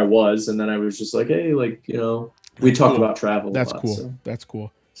where I was, and then I was just like, hey, like we talked about travel. That's a lot, cool. So That's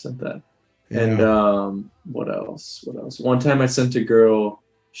cool. Sent that. Yeah. And what else? One time I sent a girl.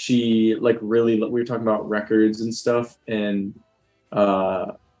 She like really. We were talking about records and stuff, and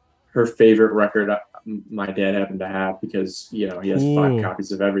her favorite record my dad happened to have because he has 5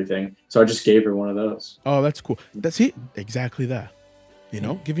 copies of everything. So I just gave her one of those. Oh, that's cool. That's it. Exactly that.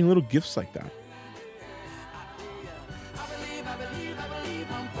 Giving little gifts like that.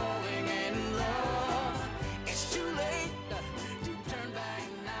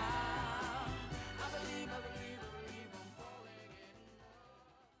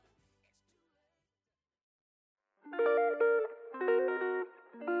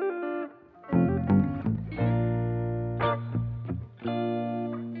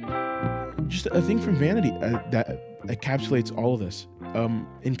 Just a thing from Vanity that encapsulates all of this.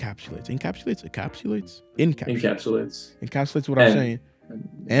 Encapsulates what I'm saying.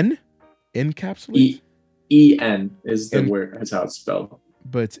 Encapsulates. E-N is the word. That's how it's spelled.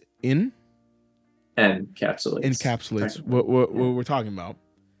 But encapsulates. Encapsulates. What we're talking about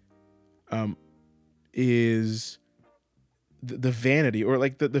is the vanity or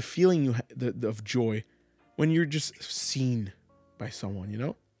like the feeling of joy when you're just seen by someone.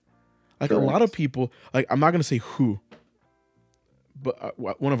 Like Correct. A lot of people. Like I'm not gonna say who. but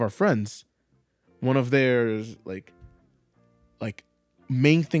one of our friends, one of their like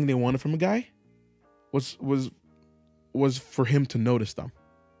main thing they wanted from a guy was for him to notice them,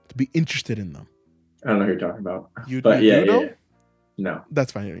 to be interested in them. I don't know who you're talking about. You but you know? No.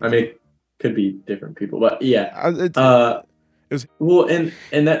 That's fine. I mean, it could be different people, but yeah. It was well,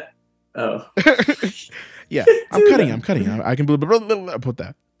 and that. Oh. Yeah, I'm cutting. I can put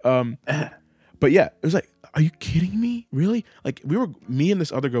that. But yeah, it was like, are you kidding me? Really? Like me and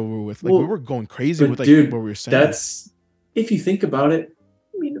this other girl we were with, like we were going crazy with like dude, what we were saying. That's, if you think about it,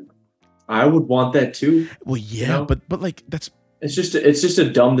 I mean, I would want that too. Well, yeah, you know? but like it's just a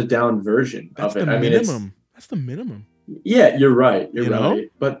dumbed down version of it. I mean, that's the minimum. Yeah, you're right. You're right.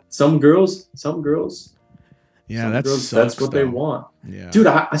 But some girls. Yeah, that's what they want. Yeah, dude,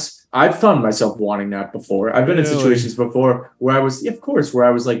 I've found myself wanting that before. I've been in situations before where I was, where I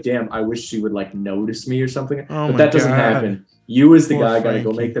was like, damn, I wish she would like notice me or something. But that doesn't happen. You as the guy gotta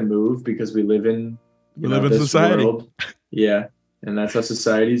go make the move because we live in this society. World. Yeah, and that's how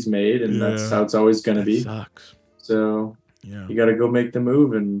society's made, and that's how it's always gonna be. Sucks. So yeah, you gotta go make the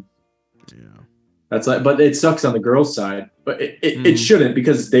move, and yeah, that's like. But it sucks on the girls' side. But it shouldn't,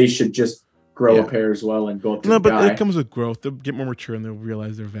 because they should just grow a pair as well and go up to the guy. No, but it comes with growth. They'll get more mature and they'll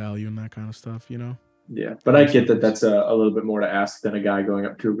realize their value and that kind of stuff, you know? Yeah, but I get that that's a little bit more to ask than a guy going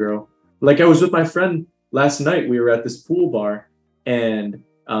up to a girl. Like, I was with my friend last night. We were at this pool bar, and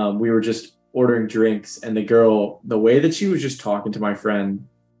we were just ordering drinks, and the girl, the way that she was just talking to my friend,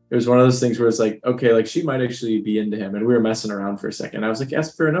 it was one of those things where it's like, okay, like she might actually be into him. And we were messing around for a second. I was like,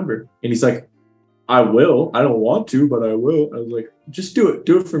 ask for a number. And he's like, I will. I don't want to, but I will. I was like, just do it.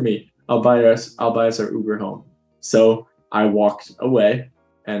 Do it for me. I'll buy us our Uber home. So I walked away,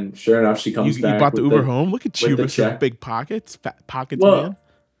 and sure enough, she comes back. You bought the Uber home? Look at you with your big pockets, fat pockets, man.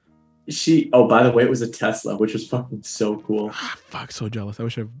 By the way, it was a Tesla, which was fucking so cool. Fuck, so jealous. I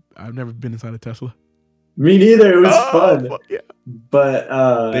wish I've never been inside a Tesla. Me neither. It was fun. Fuck yeah.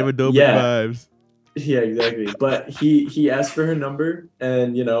 But they were dope vibes. Yeah, exactly. But he asked for her number,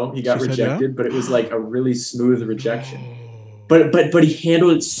 and he got rejected, but it was like a really smooth rejection. But he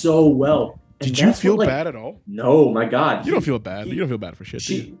handled it so well. Did you feel bad at all? No, my God. You don't feel bad. You don't feel bad for shit,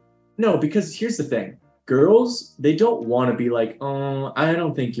 do you? No, because here's the thing. Girls, they don't want to be like, oh, I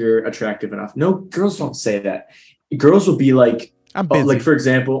don't think you're attractive enough. No, girls don't say that. Girls will be like, I'm busy. Like, for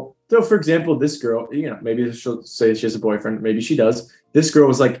example, this girl, maybe she'll say she has a boyfriend. Maybe she does. This girl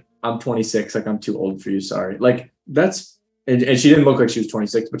was like, I'm 26. Like, I'm too old for you. Sorry. Like, that's... And she didn't look like she was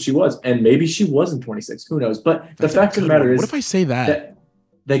 26, but she was. And maybe she wasn't 26. Who knows? But the fact of the matter is... What if I say that?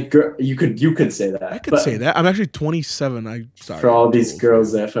 That girl, you could say that. I could say that. I'm actually 27. Sorry. For all these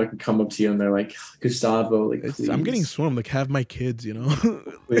girls that fucking come up to you and they're like, Gustavo, like, please. I'm getting swarmed. Like, have my kids,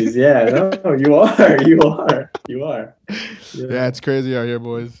 Please, yeah. No, you are. You are. Yeah, it's crazy out here,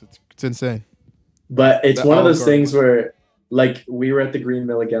 boys. It's insane. But it's one of those things where... Like, we were at the Green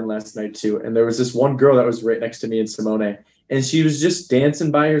Mill again last night, too. And there was this one girl that was right next to me and Simone. And she was just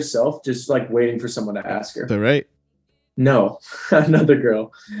dancing by herself, just, like, waiting for someone to ask her. Is that right? No, another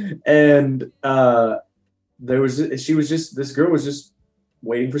girl. And this girl was just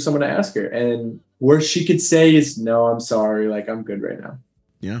waiting for someone to ask her. And where she could say is, no, I'm sorry. Like, I'm good right now.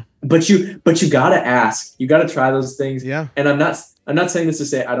 Yeah. But you got to ask. You got to try those things. Yeah. And I'm not saying this to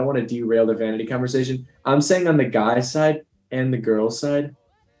say I don't want to derail the vanity conversation. I'm saying on the guy side and the girl side,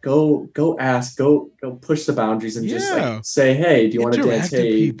 go ask, go push the boundaries and just like say, hey, do you want to dance?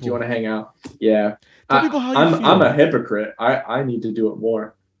 Hey, do you want to hang out? Yeah. Tell people how you feel. I'm a hypocrite. I need to do it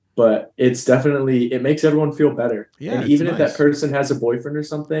more. But it's definitely, it makes everyone feel better. Yeah. And even if that person has a boyfriend or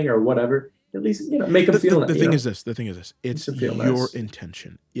something or whatever, at least make them feel. The thing is this. It's your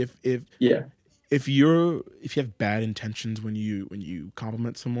intention. If you have bad intentions when you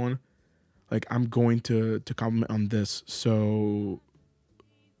compliment someone, like, I'm going to compliment on this so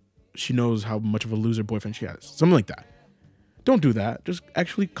she knows how much of a loser boyfriend she has. Something like that. Don't do that. Just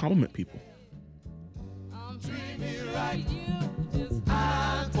actually compliment people.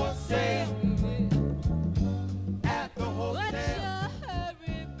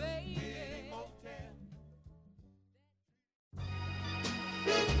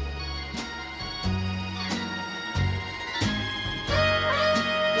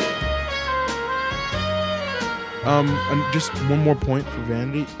 And just one more point for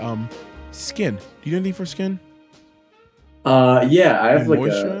vanity. Skin. Do you do anything for skin? Yeah, I have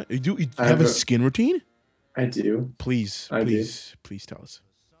You have a skin routine? I do. Please tell us.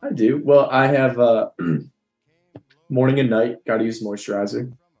 I do. Well, I have morning and night. Got to use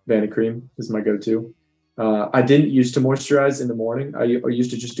moisturizer. Vanity cream is my go-to. I didn't used to moisturize in the morning. I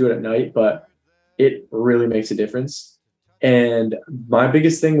used to just do it at night, but it really makes a difference. And my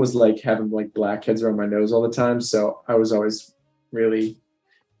biggest thing was like having like blackheads around my nose all the time. So I was always really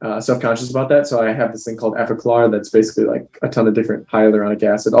self-conscious about that. So I have this thing called Epiclar that's basically like a ton of different hyaluronic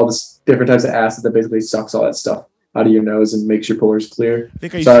acid, all this different types of acid that basically sucks all that stuff out of your nose and makes your pores clear.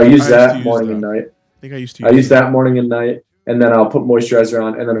 So I use that morning and night. I use that morning and night, and then I'll put moisturizer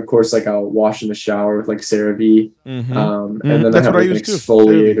on, and then of course like I'll wash in the shower with like CeraVe, and then I have like an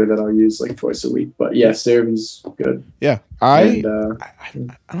exfoliator that I'll use like twice a week. But yeah, CeraVe's good. Yeah, I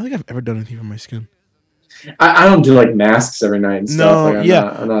don't think I've ever done anything for my skin. I don't do like masks every night and stuff. No,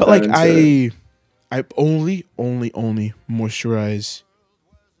 like, I'm not but like I only moisturize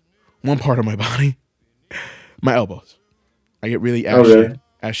one part of my body, my elbows. I get really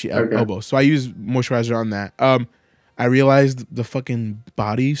ashy elbows, so I use moisturizer on that. I realized the fucking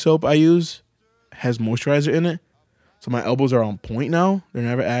body soap I use has moisturizer in it, so my elbows are on point now. They're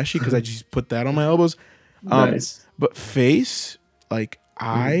never ashy because I just put that on my elbows. Nice. But face, like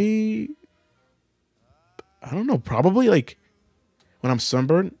I don't know, probably like when I'm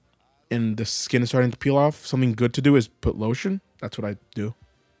sunburned and the skin is starting to peel off, something good to do is put lotion. That's what I do.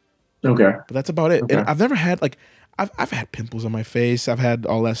 Okay. But that's about it. Okay. And I've never had like, I've had pimples on my face. I've had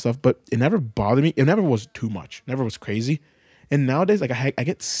all that stuff, but it never bothered me. It never was too much. Never was crazy. And nowadays, like I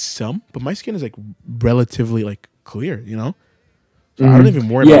get some, but my skin is like relatively like clear, you know? So I don't even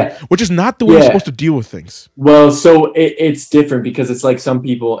worry about it, which is not the way you're supposed to deal with things. Well, so it's different because it's like some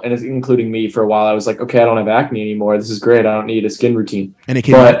people, and it's including me for a while, I was like, okay, I don't have acne anymore. This is great. I don't need a skin routine. And it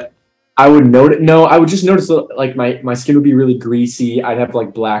came back. I would just notice like my skin would be really greasy. I'd have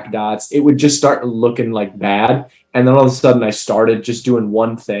like black dots. It would just start looking like bad. And then all of a sudden I started just doing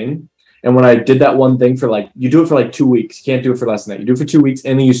one thing. And when I did that one thing for like, you do it for like 2 weeks. You can't do it for less than that. You do it for 2 weeks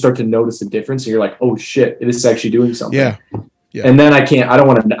and then you start to notice a difference and you're like, oh shit, this is actually doing something. Yeah. And then I don't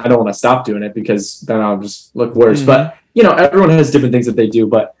want to stop doing it because then I'll just look worse. Mm-hmm. But you know, everyone has different things that they do,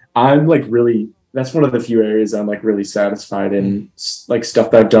 but I'm like that's one of the few areas I'm like really satisfied in. Like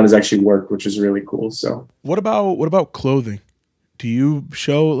stuff that I've done has actually worked, which is really cool. So what about clothing? Do you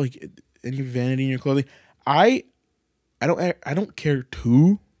show like any vanity in your clothing? I don't care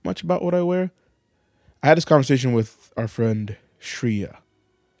too much about what I wear. I had this conversation with our friend Shreya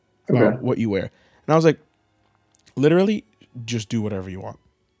about what you wear. And I was like, literally just do whatever you want.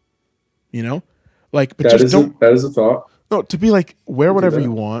 You know? Like, but that is a thought. No, to be like, wear whatever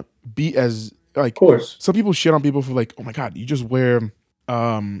you want. Be as like, of course. Some people shit on people for like, oh my God, you just wear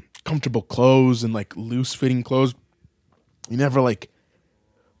comfortable clothes and like loose fitting clothes. You never like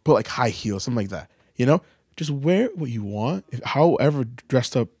put like high heels, something like that. You know? Just wear what you want, however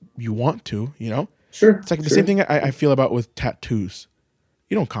dressed up you want to, you know? Sure. It's like the same thing I feel about with tattoos.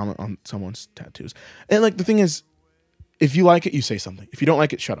 You don't comment on someone's tattoos. And like the thing is, if you like it, you say something. If you don't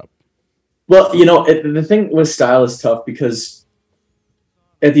like it, shut up. Well, you know, the thing with style is tough because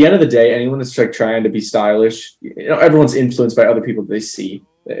at the end of the day, anyone that's like trying to be stylish, you know, everyone's influenced by other people that they see.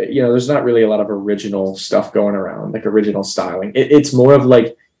 You know, there's not really a lot of original stuff going around, like original styling. It's more of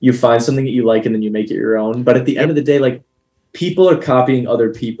like you find something that you like and then you make it your own. But at the end of the day, like people are copying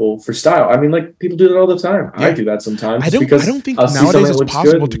other people for style. I mean, like people do that all the time. Yeah. I do that sometimes. I don't think nowadays it's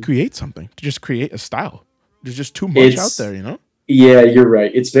possible to create something, to just create a style. There's just too much out there, you know? Yeah, you're right.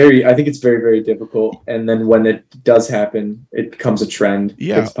 I think it's very, very difficult. And then when it does happen, it becomes a trend.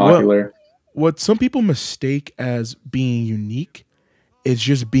 Yeah. It's popular. What some people mistake as being unique is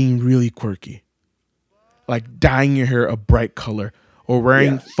just being really quirky. Like dyeing your hair a bright color or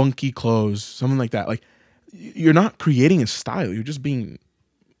wearing funky clothes, something like that. Like you're not creating a style. You're just being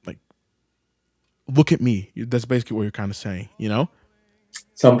like, look at me. That's basically what you're kind of saying, you know?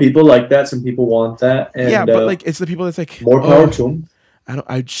 Some people like that. Some people want that. And, yeah, but like it's the people that's like more power to them.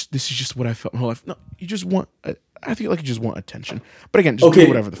 This is just what I felt my whole life. No, you just want. I feel like you just want attention. But again, just do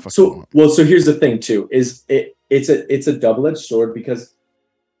whatever the fuck you want. Well, so here's the thing too: is it's a double-edged sword because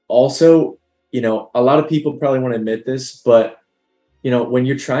also, you know, a lot of people probably won't admit this, but you know, when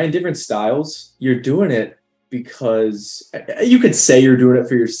you're trying different styles, you're doing it because you could say you're doing it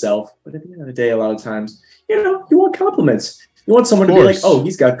for yourself, but at the end of the day, a lot of times, you know, you want compliments. You want someone to be like, oh,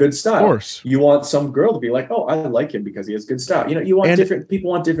 he's got good style. Of course. You want some girl to be like, oh, I like him because he has good style. You know, you want different people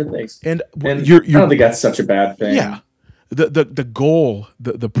want different things. And I don't think that's such a bad thing. Yeah. The goal,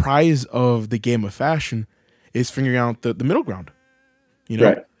 the prize of the game of fashion is figuring out the middle ground. You know?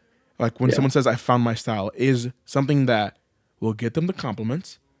 Right. Like when someone says I found my style is something that will get them the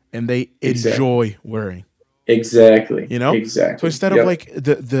compliments and they enjoy wearing. Exactly. You know? Exactly. So instead of like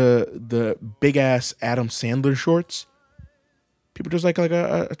the big ass Adam Sandler shorts, people just like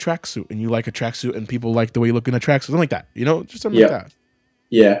a tracksuit, and you like a tracksuit, and people like the way you look in a tracksuit, something like that. You know, just something like that.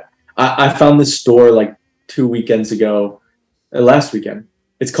 Yeah, I found this store like 2 weekends ago last weekend.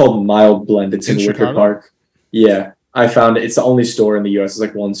 It's called Mild Blend. It's in Wicker Chicago? Park. Yeah, I found it. It's the only store in the U.S. It's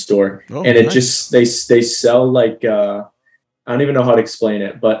like one store, Oh, and it nice. just they sell like I don't even know how to explain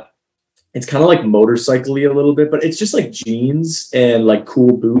it, but it's kind of like motorcycle-y a little bit, but it's just like jeans and like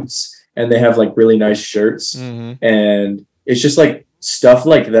cool boots, and they have like really nice shirts, and it's just like stuff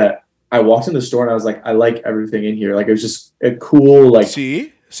like that. I walked in the store and I was like, I like everything in here. Like it was just a cool like.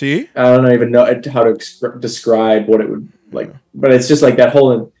 See, I don't even know how to describe what it would like, but it's just like that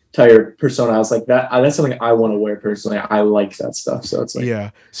whole entire persona. I was like that's something I want to wear personally. I like that stuff, so it's like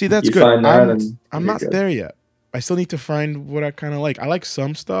yeah. See, that's you good. find that and I'm you're not good. there yet. I still need to find what I kind of like. I like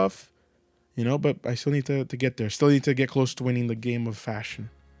some stuff, but I still need to get there. Still need to get close to winning the game of fashion.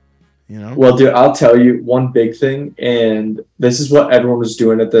 Well, dude, I'll tell you one big thing, and this is what everyone was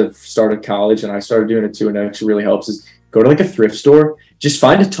doing at the start of college, and I started doing it too, and it actually really helps, is go to like a thrift store, just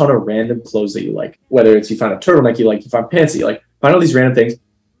find a ton of random clothes that you like, whether it's you find a turtleneck you like, you find pants that you like, find all these random things,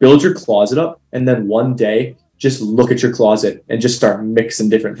 build your closet up, and then one day, just look at your closet and just start mixing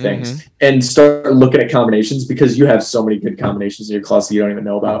different things and start looking at combinations, because you have so many good combinations in your closet you don't even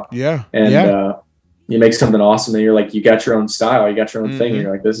know about. Yeah. And you make something awesome, and you're like, you got your own style, you got your own thing, and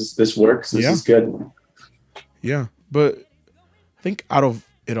you're like, this works, this is good. Yeah, but I think out of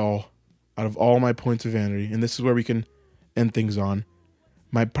all my points of vanity, and this is where we can end things on,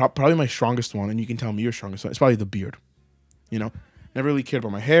 probably my strongest one, and you can tell me your strongest one, it's probably the beard. Never really cared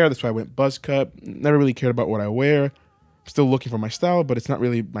about my hair, that's why I went buzz cut. Never really cared about what I wear. Still looking for my style, but it's not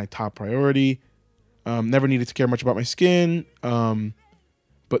really my top priority. Never needed to care much about my skin.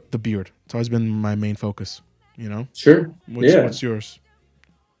 But the beard, it's always been my main focus. Sure. What's yours?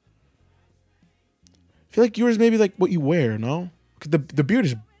 I feel like yours maybe like what you wear, no? Because the beard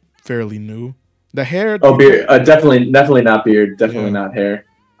is fairly new. The hair. Oh, beard. Definitely not beard. Definitely not hair.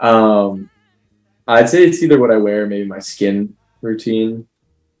 I'd say it's either what I wear, or maybe my skin routine.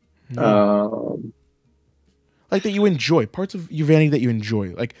 Like that you enjoy, parts of your vanity that you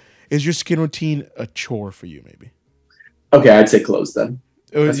enjoy. Like, is your skin routine a chore for you? Maybe. Okay, I'd say clothes then.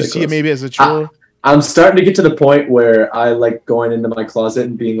 Oh, you see it maybe as a chore? I'm starting to get to the point where I like going into my closet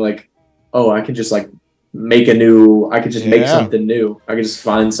and being like, oh, I can just like make make something new. I can just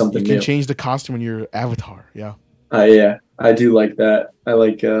find something new. You can change the costume in your avatar. Yeah. Yeah, I do like that. I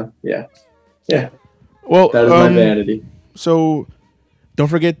like, yeah. Well, that is my vanity. So don't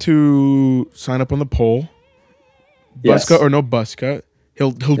forget to sign up on the poll. Yes. Buzz cut or no buzz cut.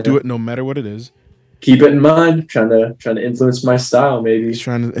 He'll do it no matter what it is. Keep it in mind. Trying to influence my style, maybe. He's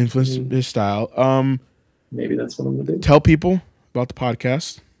trying to influence his style. Maybe that's what I'm gonna do. Tell people about the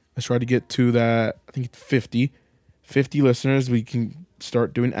podcast. Let's try to get to that. I think 50 listeners. We can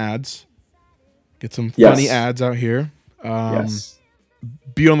start doing ads. Get some funny ads out here.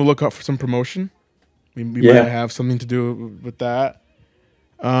 Be on the lookout for some promotion. We might have something to do with that.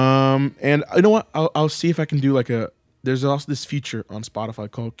 And you know what? I'll see if I can do like there's also this feature on Spotify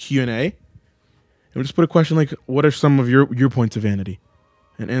called Q&A. And we'll just put a question like, what are some of your points of vanity?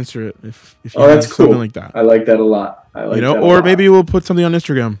 And answer it if you have that's cool. something like that. I like that a lot. Or maybe we'll put something on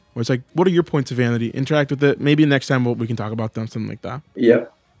Instagram where it's like, what are your points of vanity? Interact with it. Maybe next time we can talk about them, something like that.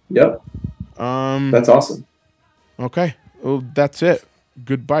 Yep. That's awesome. Okay. Well, that's it.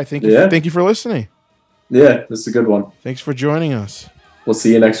 Goodbye. Thank you. Thank you for listening. Yeah, this is a good one. Thanks for joining us. We'll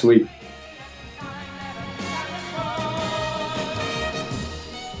see you next week.